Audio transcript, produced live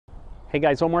Hey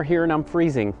guys, Omar here and I'm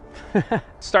freezing.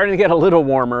 Starting to get a little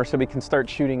warmer so we can start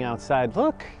shooting outside.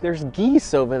 Look, there's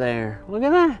geese over there. Look at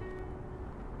that.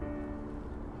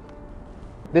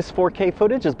 This 4K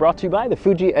footage is brought to you by the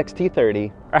Fuji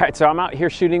XT30. All right, so I'm out here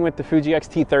shooting with the Fuji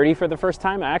XT30 for the first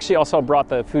time. I actually also brought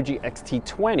the Fuji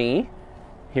XT20.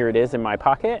 Here it is in my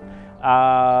pocket.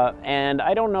 And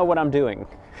I don't know what I'm doing.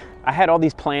 I had all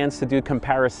these plans to do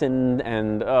comparison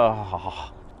and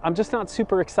I'm just not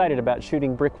super excited about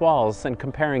shooting brick walls and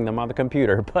comparing them on the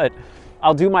computer, but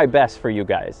I'll do my best for you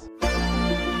guys.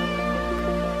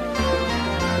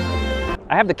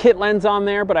 I have the kit lens on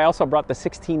there, but I also brought the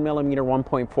 16mm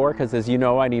 1.4 because, as you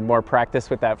know, I need more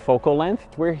practice with that focal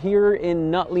length. We're here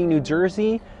in Nutley, New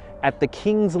Jersey at the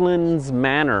Kingslands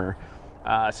Manor.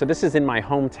 So this is in my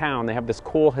hometown. They have this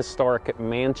cool historic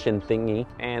mansion thingy,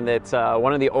 and it's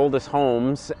one of the oldest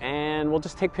homes, and we'll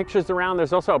just take pictures around.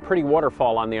 There's also a pretty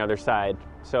waterfall on the other side,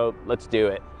 so let's do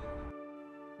it.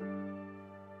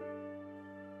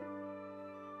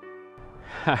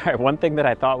 All right, one thing that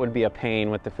I thought would be a pain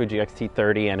with the Fuji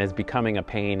X-T30 and is becoming a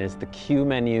pain is the Q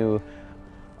menu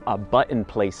button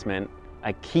placement.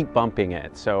 I keep bumping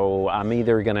it, so I'm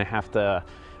either gonna have to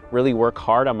really work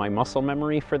hard on my muscle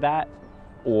memory for that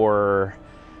or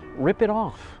rip it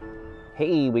off.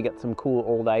 Hey, we got some cool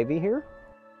old ivy here.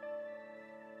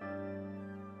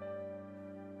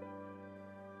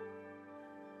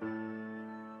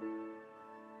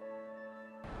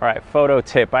 All right, photo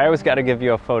tip. I always got to give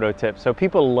you a photo tip. So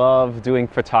people love doing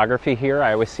photography here.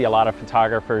 I always see a lot of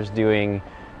photographers doing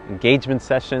engagement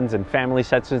sessions and family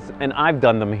sessions, and I've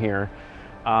done them here.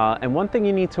 And one thing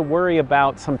you need to worry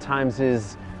about sometimes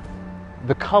is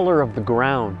the color of the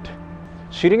ground.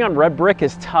 Shooting on red brick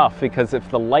is tough because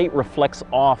if the light reflects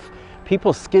off,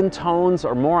 people's skin tones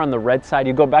are more on the red side.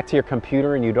 You go back to your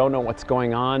computer and you don't know what's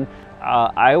going on.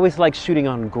 I always like shooting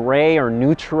on gray or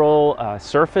neutral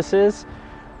surfaces,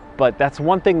 but that's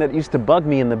one thing that used to bug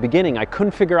me in the beginning. I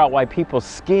couldn't figure out why people's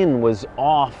skin was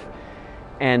off,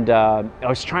 and I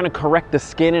was trying to correct the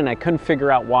skin and I couldn't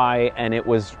figure out why, and it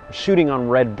was shooting on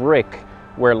red brick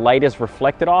where light is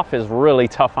reflected off is really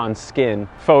tough on skin.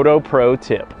 Photo pro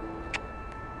tip.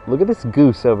 Look at this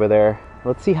goose over there.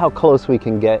 Let's see how close we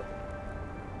can get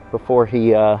before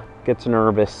he gets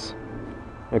nervous.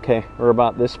 Okay, we're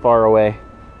about this far away.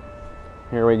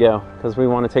 Here we go, because we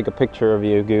want to take a picture of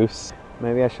you, goose.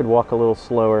 Maybe I should walk a little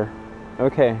slower.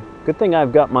 Okay, good thing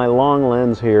I've got my long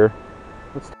lens here.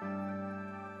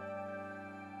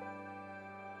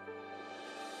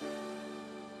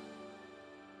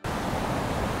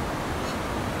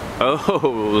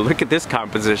 Oh, look at this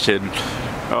composition.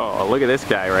 Oh, look at this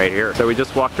guy right here. So we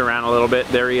just walked around a little bit.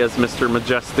 There he is, Mr.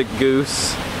 Majestic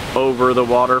Goose over the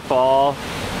waterfall.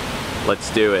 Let's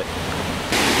do it.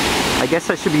 I guess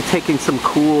I should be taking some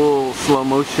cool slow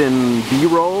motion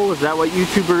B-roll. Is that what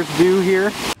YouTubers do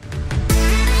here?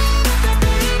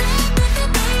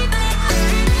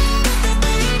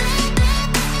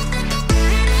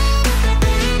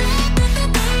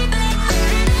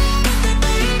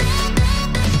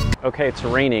 Okay, it's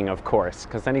raining, of course,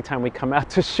 because anytime we come out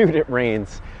to shoot, it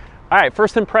rains. All right,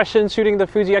 first impression shooting the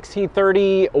Fuji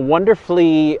X-T30,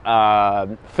 wonderfully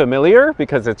familiar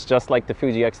because it's just like the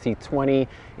Fuji X-T20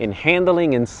 in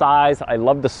handling and size. I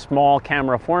love the small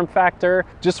camera form factor.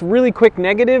 Just really quick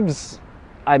negatives.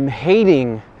 I'm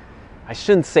hating, I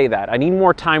shouldn't say that. I need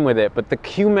more time with it, but the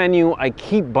Q menu, I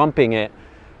keep bumping it.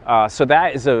 So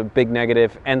that is a big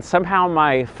negative. And somehow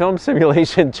my film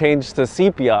simulation changed to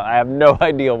sepia. I have no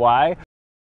idea why.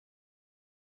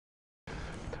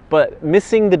 But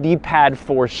missing the D-pad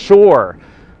for sure,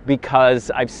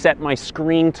 because I've set my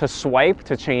screen to swipe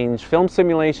to change film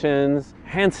simulations.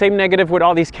 And same negative with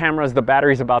all these cameras, the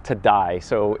battery's about to die.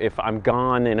 So if I'm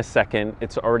gone in a second,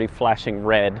 it's already flashing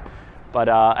red. But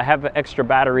I have extra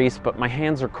batteries, but my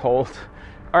hands are cold.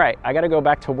 All right, I gotta go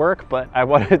back to work, but I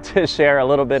wanted to share a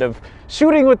little bit of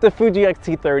shooting with the Fuji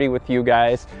X-T30 with you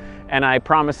guys. And I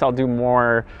promise I'll do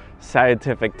more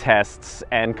scientific tests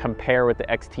and compare with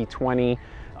the X-T20.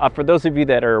 For those of you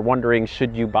that are wondering,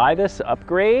 should you buy this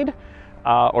upgrade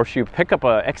or should you pick up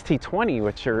a X-T20,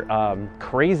 which are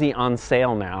crazy on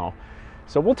sale now?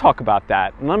 So we'll talk about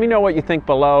that. And let me know what you think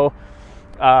below.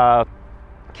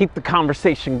 Keep the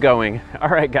conversation going. All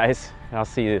right, guys, I'll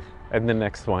see you in the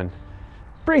next one.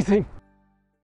 Freezing.